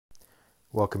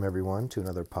Welcome everyone to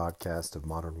another podcast of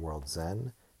Modern World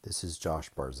Zen. This is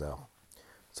Josh Barzell.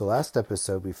 So last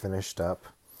episode we finished up,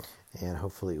 and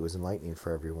hopefully it was enlightening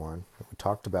for everyone. We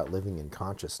talked about living in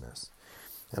consciousness.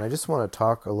 And I just want to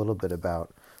talk a little bit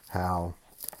about how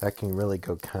that can really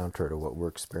go counter to what we're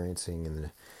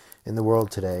experiencing in the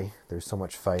world today. There's so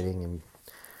much fighting, and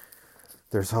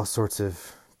there's all sorts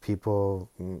of people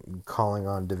calling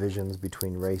on divisions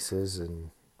between races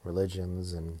and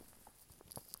religions and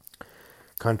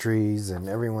countries, and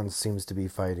everyone seems to be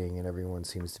fighting, and everyone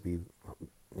seems to be,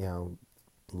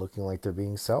 looking like they're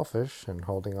being selfish and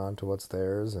holding on to what's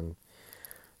theirs and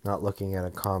not looking at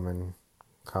a common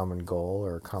goal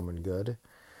or a common good.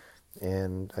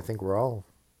 And I think we're all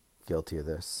guilty of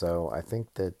this. So I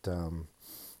think that,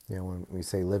 when we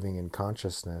say living in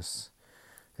consciousness,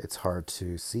 it's hard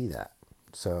to see that.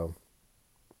 So,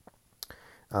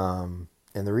 and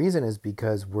the reason is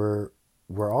because we're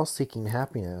all seeking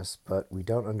happiness, but we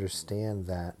don't understand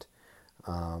that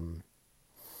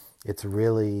it's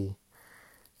really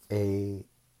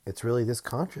this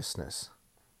consciousness,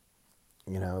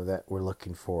 that we're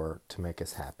looking for to make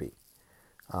us happy.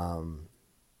 And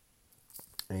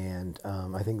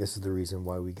I think this is the reason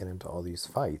why we get into all these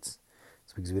fights.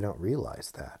 It's because we don't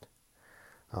realize that.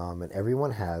 And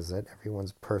everyone has it.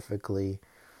 Everyone perfectly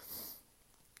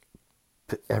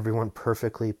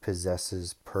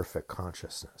possesses perfect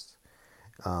consciousness.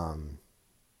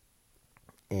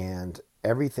 And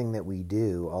everything that we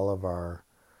do,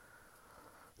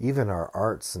 even our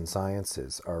arts and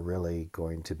sciences are really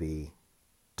going to be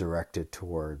directed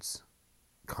towards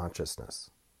consciousness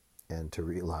and to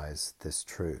realize this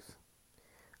truth.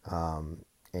 And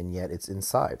yet it's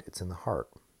inside, it's in the heart.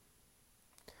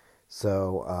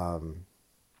 So,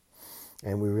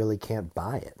 and we really can't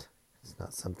buy it. It's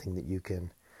not something that you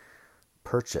can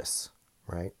purchase,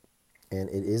 right? And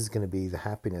it is going to be the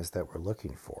happiness that we're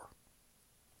looking for.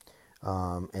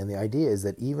 And the idea is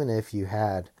that even if you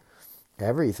had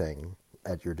everything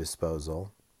at your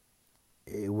disposal,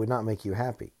 it would not make you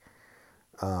happy.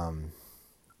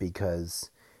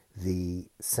 Because the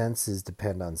senses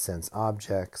depend on sense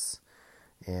objects,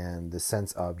 and the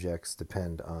sense objects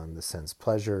depend on the sense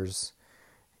pleasures,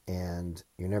 and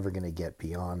you're never going to get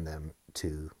beyond them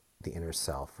to the inner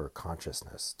self or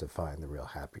consciousness to find the real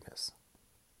happiness.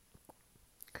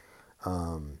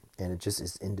 And it just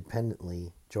is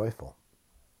independently joyful.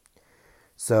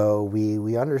 So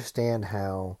we understand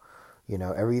how,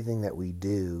 everything that we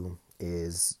do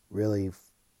is really,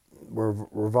 we're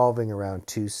revolving around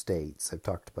two states. I've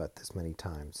talked about this many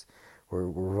times. We're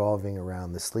revolving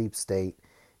around the sleep state,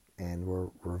 and we're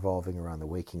revolving around the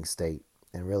waking state.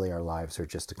 And really our lives are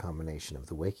just a combination of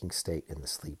the waking state and the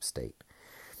sleep state.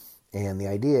 And the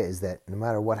idea is that no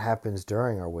matter what happens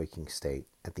during our waking state,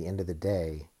 at the end of the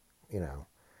day,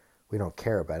 we don't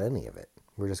care about any of it.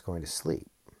 We're just going to sleep.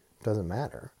 It doesn't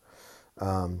matter.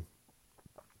 And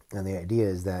the idea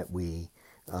is that we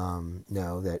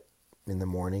know that in the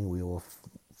morning we will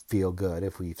feel good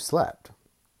if we've slept.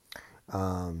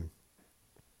 And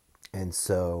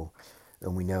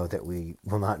we know that we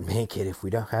will not make it if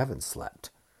we haven't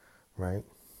slept, right?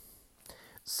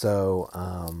 So,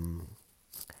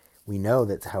 we know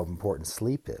that's how important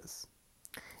sleep is.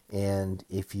 And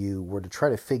if you were to try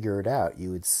to figure it out,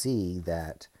 you would see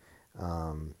that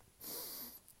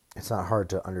it's not hard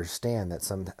to understand that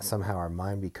somehow our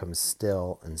mind becomes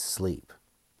still in sleep.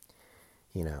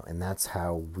 And that's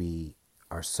how we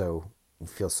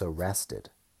feel so rested.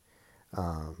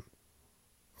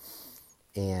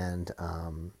 And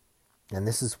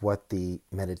this is what the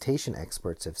meditation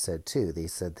experts have said too. They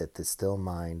said that the still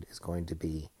mind is going to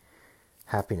be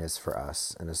happiness for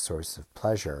us and a source of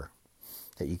pleasure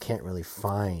that you can't really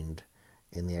find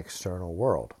in the external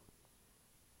world.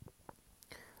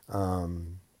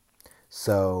 And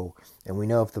we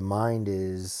know if the mind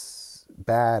is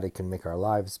bad, it can make our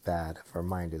lives bad. If our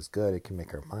mind is good, it can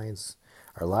make our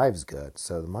lives good.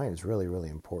 So the mind is really, really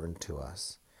important to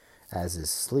us, as is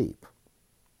sleep.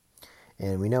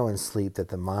 And we know in sleep that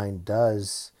the mind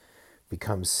does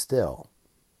become still.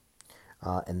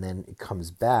 And then it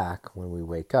comes back when we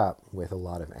wake up with a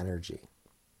lot of energy.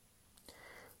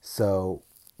 So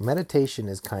meditation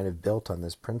is kind of built on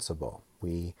this principle.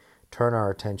 We turn our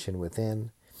attention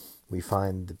within, we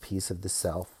find the peace of the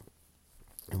self,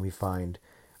 and we find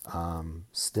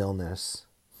stillness,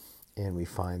 and we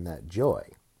find that joy.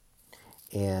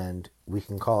 And we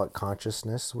can call it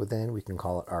consciousness within, we can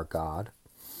call it our God.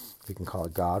 We can call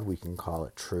it God, we can call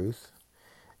it truth,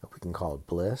 we can call it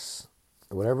bliss.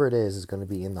 Whatever it is going to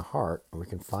be in the heart, and we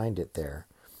can find it there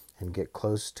and get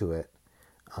close to it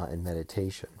in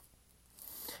meditation.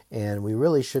 And we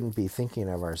really shouldn't be thinking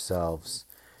of ourselves,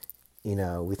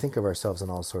 we think of ourselves in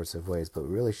all sorts of ways, but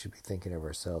we really should be thinking of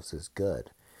ourselves as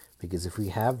good. Because if we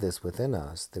have this within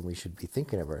us, then we should be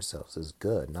thinking of ourselves as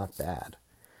good, not bad,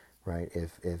 right?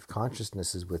 If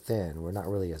consciousness is within, we're not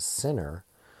really a sinner,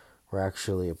 we're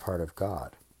actually a part of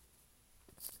God.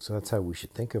 So that's how we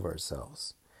should think of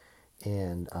ourselves.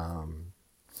 And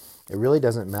it really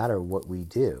doesn't matter what we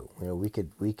do. We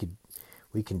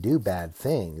can do bad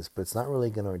things, but it's not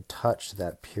really going to touch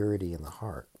that purity in the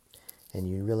heart. And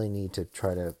you really need to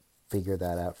try to figure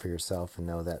that out for yourself and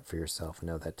know that for yourself and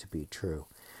know that to be true.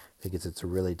 Because it's a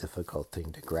really difficult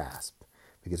thing to grasp.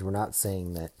 Because we're not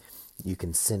saying that you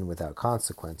can sin without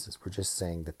consequences. We're just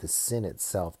saying that the sin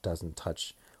itself doesn't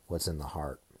touch what's in the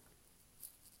heart.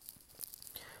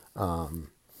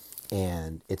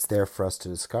 And it's there for us to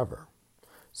discover.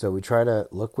 So we try to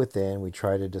look within, we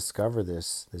try to discover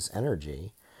this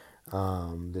energy,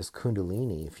 this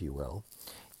kundalini, if you will,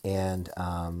 and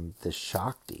this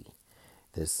Shakti,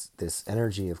 this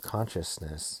energy of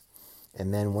consciousness.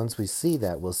 And then once we see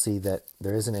that, we'll see that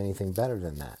there isn't anything better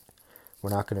than that. We're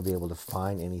not going to be able to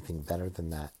find anything better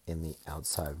than that in the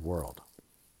outside world.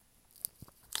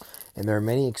 And there are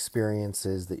many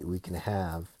experiences that we can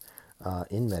have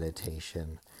in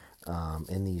meditation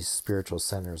in these spiritual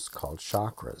centers called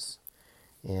chakras.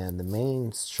 And the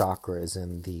main chakra is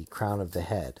in the crown of the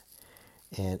head.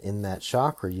 And in that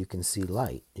chakra, you can see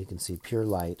light. You can see pure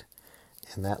light.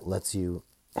 And that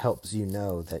helps you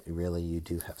know that really you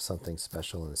do have something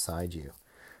special inside you.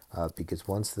 Because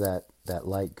once that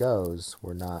light goes,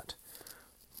 we're no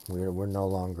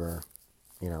longer,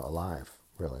 alive,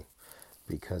 really.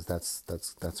 Because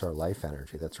that's our life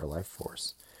energy. That's our life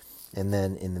force. And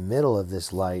then in the middle of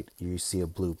this light, you see a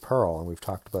blue pearl. And we've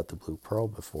talked about the blue pearl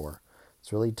before.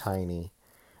 It's really tiny.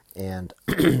 And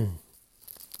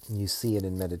you see it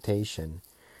in meditation.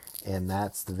 And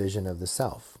that's the vision of the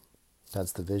self.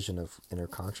 That's the vision of inner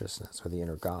consciousness or the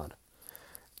inner God.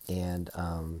 And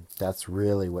that's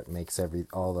really what makes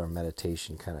all our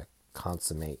meditation kind of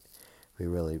consummate. We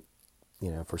really,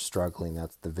 if we're struggling,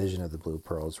 that's the vision of the blue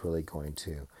pearl is really going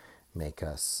to make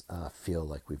us feel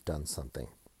like we've done something.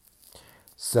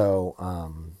 So,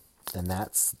 and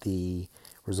that's the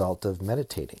result of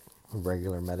meditating,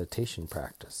 regular meditation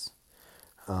practice.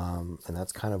 And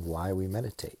that's kind of why we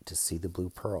meditate, to see the blue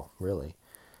pearl, really.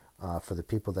 For the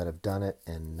people that have done it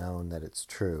and known that it's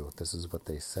true, this is what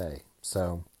they say.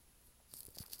 So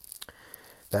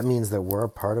that means that we're a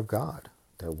part of God,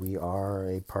 that we are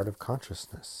a part of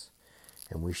consciousness.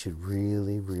 And we should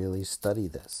really, really study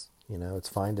this. It's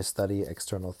fine to study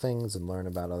external things and learn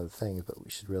about other things, but we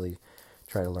should really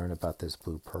try to learn about this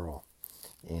blue pearl.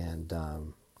 And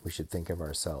we should think of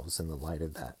ourselves in the light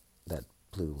of that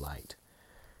blue light.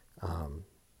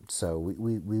 So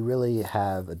we really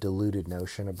have a diluted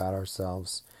notion about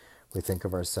ourselves. We think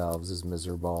of ourselves as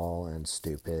miserable and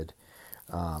stupid.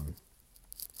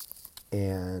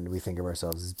 And we think of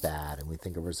ourselves as bad, and we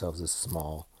think of ourselves as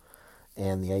small.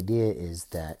 And the idea is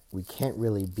that we can't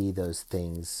really be those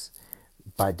things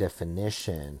by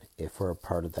definition if we're a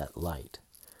part of that light.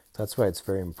 That's why it's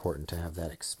very important to have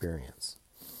that experience.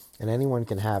 And anyone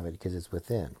can have it because it's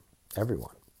within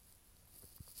everyone.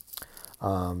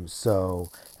 And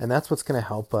that's what's going to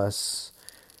help us,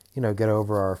 get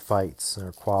over our fights and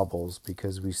our quabbles,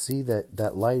 because we see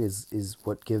that light is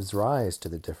what gives rise to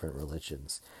the different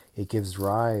religions. It gives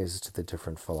rise to the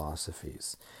different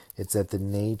philosophies. It's at the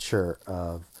nature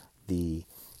of the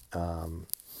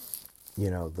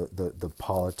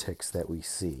politics that we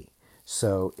see.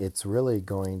 So it's really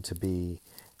going to be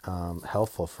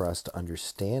helpful for us to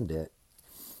understand it,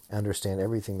 understand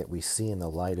everything that we see in the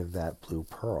light of that blue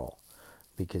pearl,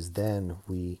 because then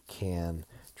we can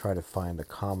try to find a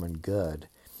common good,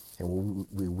 and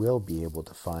we will be able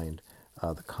to find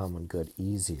the common good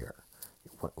easier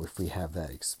if we have that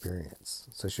experience.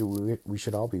 So we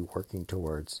should all be working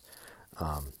towards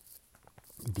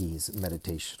these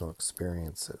meditational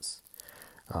experiences,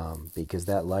 because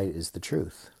that light is the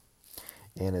truth,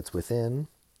 and it's within.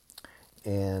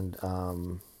 And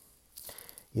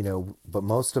but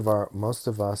most of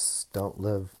us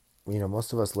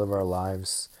live our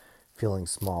lives feeling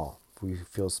small. We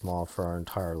feel small for our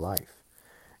entire life,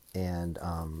 and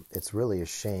it's really a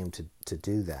shame to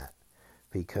do that,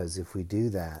 because if we do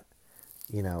that,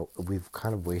 we've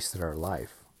kind of wasted our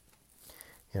life.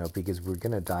 Because we're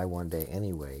going to die one day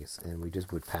anyways, and we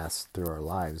just would pass through our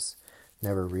lives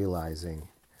never realizing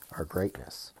our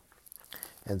greatness.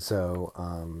 And so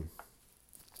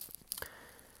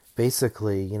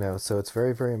basically, so it's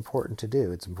very, very important to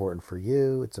do. It's important for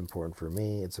you, it's important for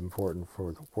me, it's important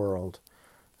for the world.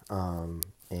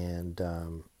 And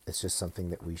It's just something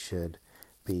that we should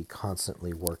be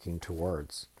constantly working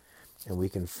towards. And we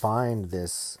can find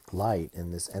this light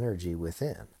and this energy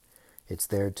within. It's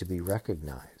there to be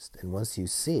recognized. And once you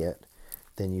see it,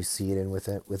 then you see it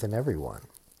within everyone.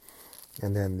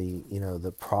 And then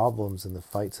the problems and the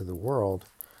fights of the world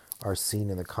are seen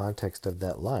in the context of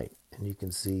that light. And you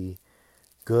can see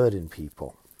good in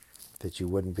people that you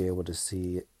wouldn't be able to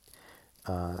see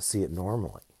it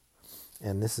normally.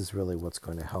 And this is really what's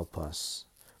going to help us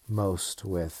most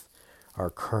with our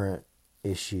current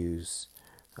issues,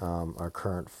 our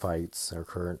current fights, our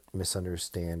current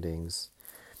misunderstandings,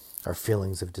 our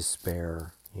feelings of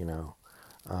despair,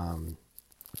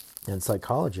 and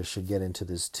psychologists should get into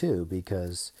this too,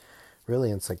 because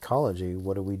really in psychology,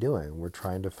 what are we doing? We're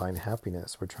trying to find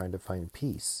happiness. We're trying to find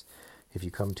peace. If you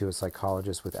come to a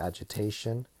psychologist with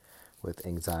agitation, with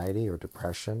anxiety or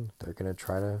depression, they're going to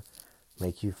try to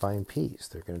make you find peace.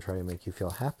 They're going to try to make you feel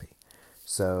happy.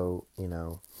 So,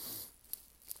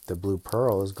 the blue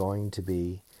pearl is going to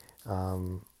be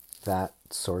that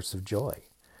source of joy.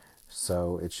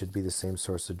 So it should be the same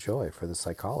source of joy for the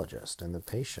psychologist and the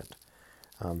patient.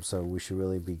 So we should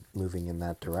really be moving in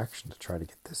that direction to try to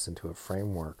get this into a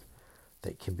framework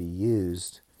that can be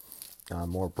used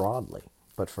more broadly.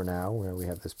 But for now, we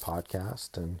have this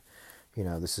podcast, and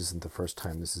this isn't the first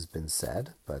time this has been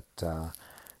said, but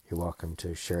you're welcome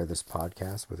to share this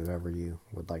podcast with whoever you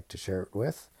would like to share it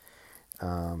with.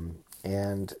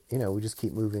 And we just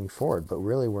keep moving forward. But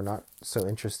really, we're not so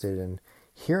interested in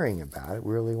hearing about it.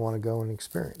 We really want to go and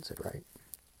experience it, right?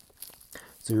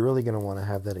 So you're really going to want to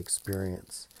have that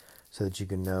experience so that you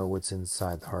can know what's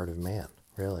inside the heart of man,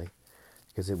 really.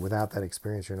 Because without that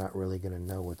experience, you're not really going to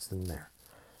know what's in there.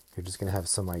 You're just going to have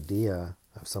some idea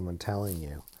of someone telling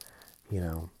you,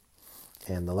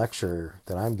 and the lecture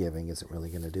that I'm giving isn't really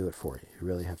going to do it for you. You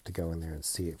really have to go in there and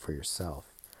see it for yourself.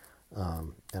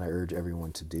 And I urge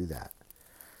everyone to do that.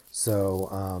 So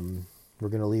we're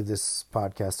going to leave this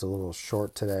podcast a little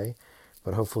short today,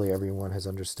 but hopefully everyone has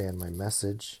understood my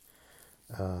message,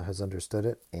 has understood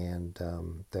it, and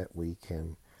that we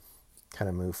can kind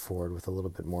of move forward with a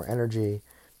little bit more energy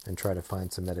and try to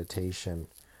find some meditation.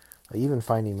 Even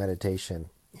finding meditation,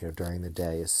 during the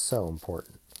day is so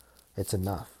important. It's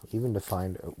enough. Even to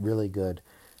find a really good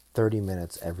 30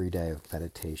 minutes every day of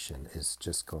meditation is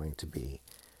just going to be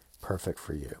perfect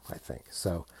for you, I think.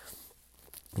 So,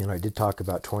 I did talk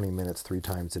about 20 minutes 3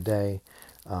 times a day,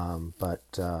 but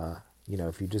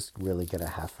if you just really get a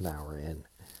half an hour in,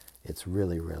 it's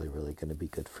really, really, really going to be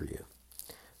good for you.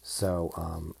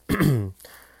 So,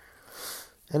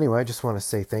 anyway, I just want to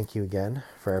say thank you again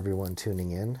for everyone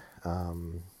tuning in.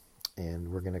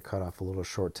 And we're going to cut off a little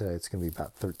short today. It's going to be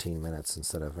about 13 minutes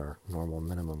instead of our normal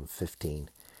minimum of 15.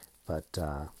 But,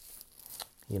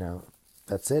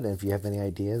 that's it. And if you have any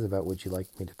ideas about what you'd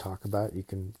like me to talk about, you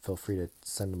can feel free to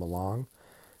send them along.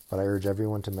 But I urge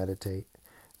everyone to meditate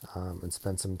and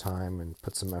spend some time and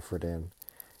put some effort in,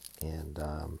 and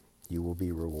you will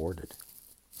be rewarded.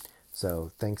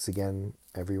 So thanks again,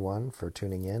 everyone, for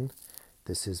tuning in.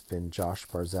 This has been Josh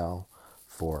Barzell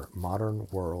for Modern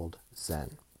World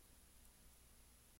Zen.